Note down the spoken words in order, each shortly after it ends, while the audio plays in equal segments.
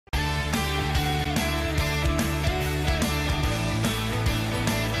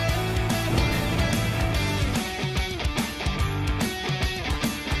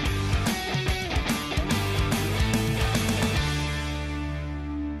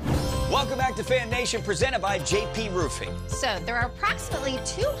Welcome back to Fan Nation, presented by JP Roofing. So there are approximately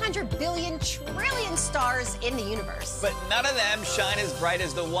 200 billion trillion stars in the universe. But none of them shine as bright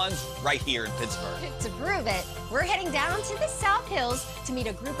as the ones right here in Pittsburgh. To prove it, we're heading down to the South Hills to meet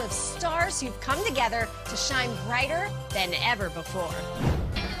a group of stars who've come together to shine brighter than ever before.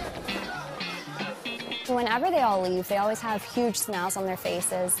 Whenever they all leave, they always have huge smiles on their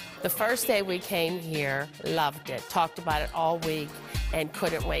faces. The first day we came here, loved it, talked about it all week, and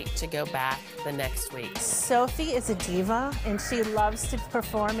couldn't wait to go back the next week. Sophie is a diva, and she loves to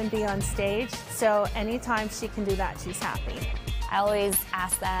perform and be on stage, so anytime she can do that, she's happy. I always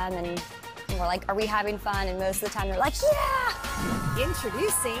ask them, and we're like, are we having fun? And most of the time they're like, yeah!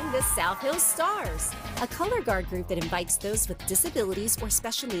 Introducing the South Hills Stars, a color guard group that invites those with disabilities or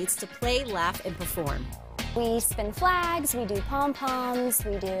special needs to play, laugh, and perform. We spin flags, we do pom-poms,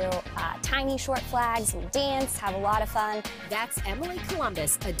 we do tiny short flags, we dance, have a lot of fun. That's Emily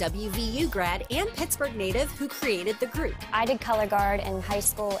Columbus, a WVU grad and Pittsburgh native who created the group. I did color guard in high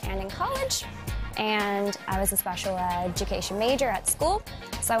school and in college, and I was a special education major at school,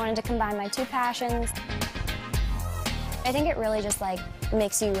 so I wanted to combine my two passions. I think it really just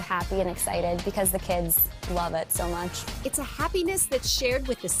makes you happy and excited because the kids love it so much. It's a happiness that's shared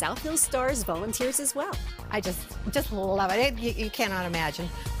with the South Hills Stars volunteers as well. I just love it. You cannot imagine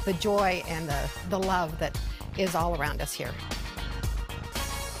the joy and the love that is all around us here.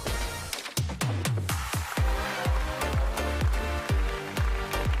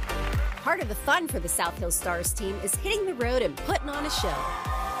 Part of the fun for the South Hills Stars team is hitting the road and putting on a show.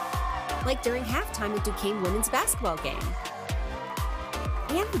 Like during halftime at Duquesne women's basketball game.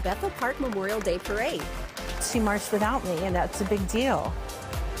 And the Bethel Park Memorial Day Parade. She marched without me, and that's a big deal.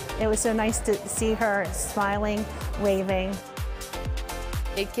 It was so nice to see her smiling, waving.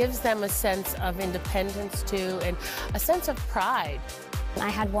 It gives them a sense of independence too, and a sense of pride. I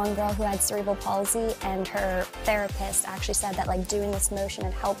had one girl who had cerebral palsy, and her therapist actually said that doing this motion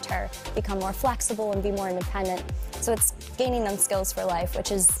had helped her become more flexible and be more independent. So it's gaining them skills for life,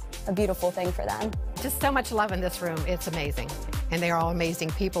 which is a beautiful thing for them. Just so much love in this room. It's amazing. And they are all amazing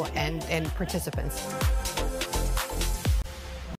people and participants.